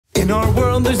In our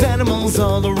world there's animals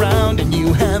all around, and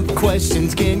you have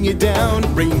questions getting you down.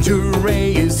 Ranger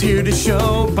Ray is here to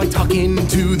show by talking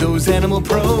to those animal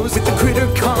pros. With the Critter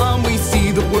Calm we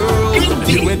see the world.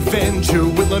 New adventure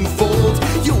will unfold.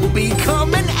 You'll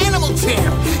become an animal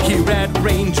champ here at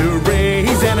Ranger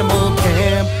Ray's Animal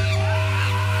Camp.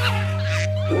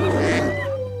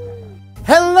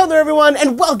 Hello there everyone,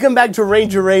 and welcome back to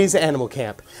Ranger Ray's Animal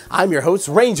Camp. I'm your host,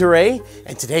 Ranger Ray,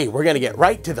 and today we're gonna get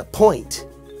right to the point.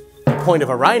 The point of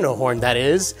a rhino horn, that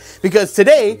is, because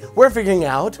today we're figuring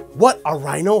out what a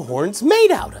rhino horn's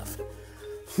made out of.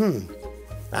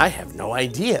 I have no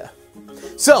idea.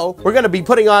 So, we're gonna be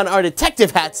putting on our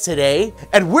detective hats today,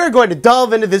 and we're going to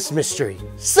delve into this mystery.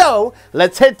 So,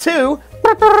 let's head to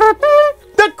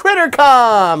the Critter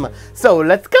Calm. So,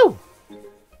 let's go.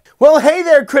 Well, hey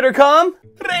there, Critter Calm.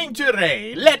 Ranger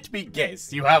Ray, let me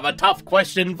guess, you have a tough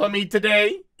question for me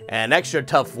today? An extra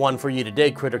tough one for you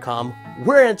today, Critter Calm.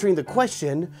 We're answering the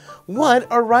question,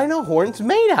 what are rhino horns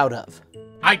made out of?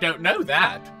 I don't know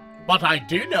that, but I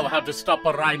do know how to stop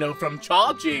a rhino from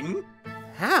charging.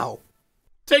 How?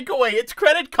 Take away its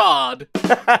credit card.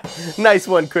 Nice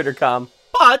one, Critter Calm.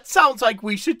 But sounds like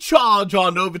we should charge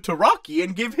on over to Rocky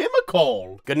and give him a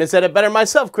call. Couldn't have said it better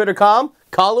myself, Critter Calm.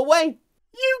 Call away.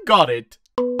 You got it.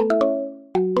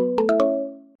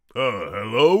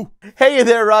 Hello? Hey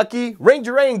there, Rocky.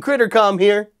 Ranger Ray and Critter Calm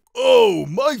here. Oh,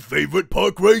 my favorite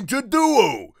park ranger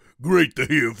duo. Great to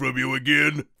hear from you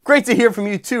again. Great to hear from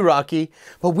you too, Rocky.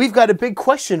 But we've got a big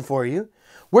question for you.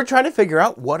 We're trying to figure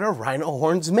out what a rhino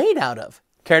horn's made out of.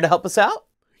 Care to help us out?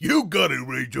 You got it,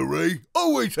 Ranger Ray.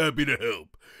 Always happy to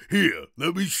help. Here,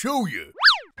 let me show you.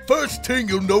 First thing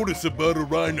you'll notice about a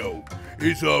rhino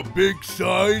is our big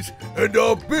size and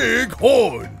our big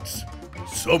horns.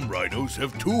 Some rhinos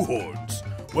have 2 horns,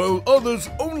 while others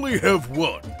only have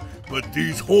 1. But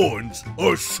these horns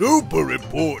are super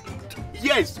important.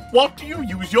 Yes, what do you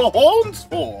use your horns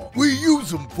for? We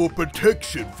use them for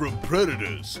protection from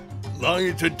predators.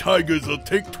 Lions and tigers will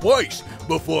think twice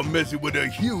before messing with a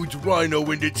huge rhino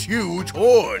and its huge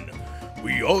horn.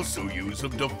 We also use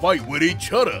them to fight with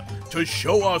each other, to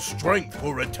show our strength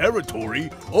for a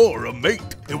territory or a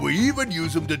mate. And we even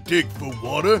use them to dig for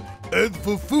water and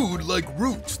for food like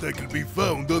roots that can be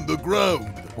found on the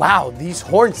ground. Wow, these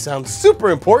horns sound super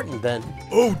important then.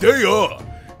 Oh, they are.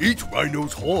 Each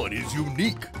rhino's horn is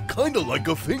unique, kinda like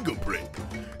a fingerprint.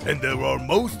 And they're our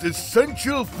most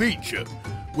essential feature,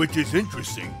 which is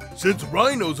interesting, since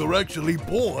rhinos are actually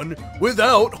born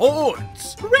without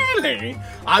horns. Really?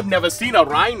 I've never seen a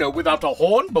rhino without a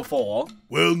horn before.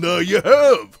 Well, now you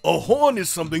have. A horn is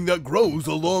something that grows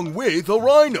along with a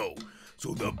rhino.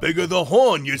 So the bigger the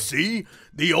horn, you see,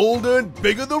 the older and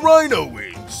bigger the rhino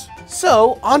is.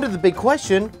 So, on to the big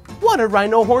question, what are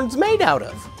rhino horns made out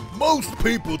of? Most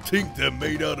people think they're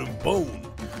made out of bone,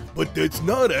 but that's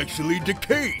not actually the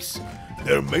case.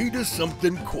 They're made of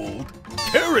something called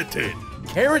keratin.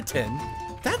 Keratin?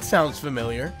 That sounds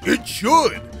familiar. It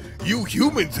should. You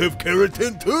humans have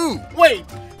keratin too. Wait,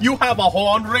 you have a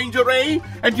horn, Ranger Ray,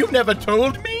 and you never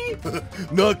told me?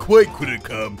 Not quite, Critter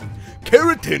Calm.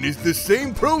 Keratin is the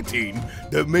same protein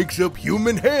that makes up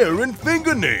human hair and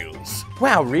fingernails.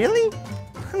 Wow, really?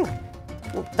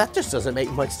 Well, that just doesn't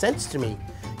make much sense to me,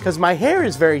 because my hair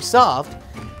is very soft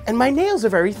and my nails are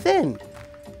very thin.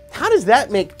 How does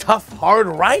that make tough, hard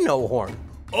rhino horn?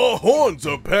 Our horns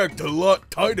are packed a lot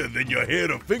tighter than your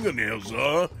hair or fingernails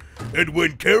are. And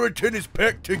when keratin is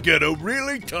packed together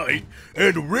really tight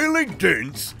and really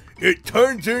dense, it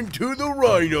turns into the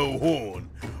rhino horn.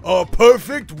 Our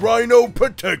perfect rhino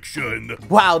protection.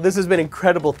 Wow, this has been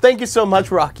incredible. Thank you so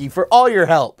much, Rocky, for all your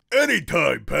help.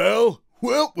 Anytime, pal.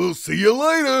 Well, we'll see you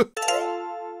later.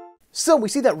 So we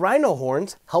see that rhino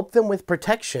horns help them with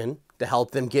protection, to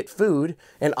help them get food,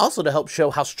 and also to help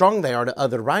show how strong they are to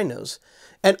other rhinos.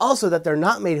 And also that they're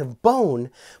not made of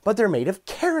bone, but they're made of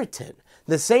keratin,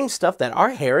 the same stuff that our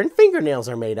hair and fingernails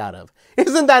are made out of.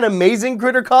 Isn't that amazing,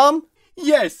 Critter Calm?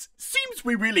 Yes, seems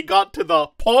we really got to the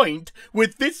point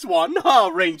with this one, huh,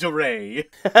 Ranger Ray?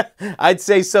 I'd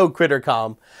say so, Critter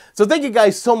Calm. So thank you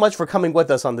guys so much for coming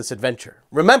with us on this adventure.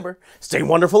 Remember, stay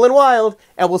wonderful and wild,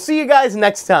 and we'll see you guys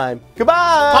next time. Goodbye!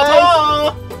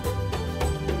 Ta-ta!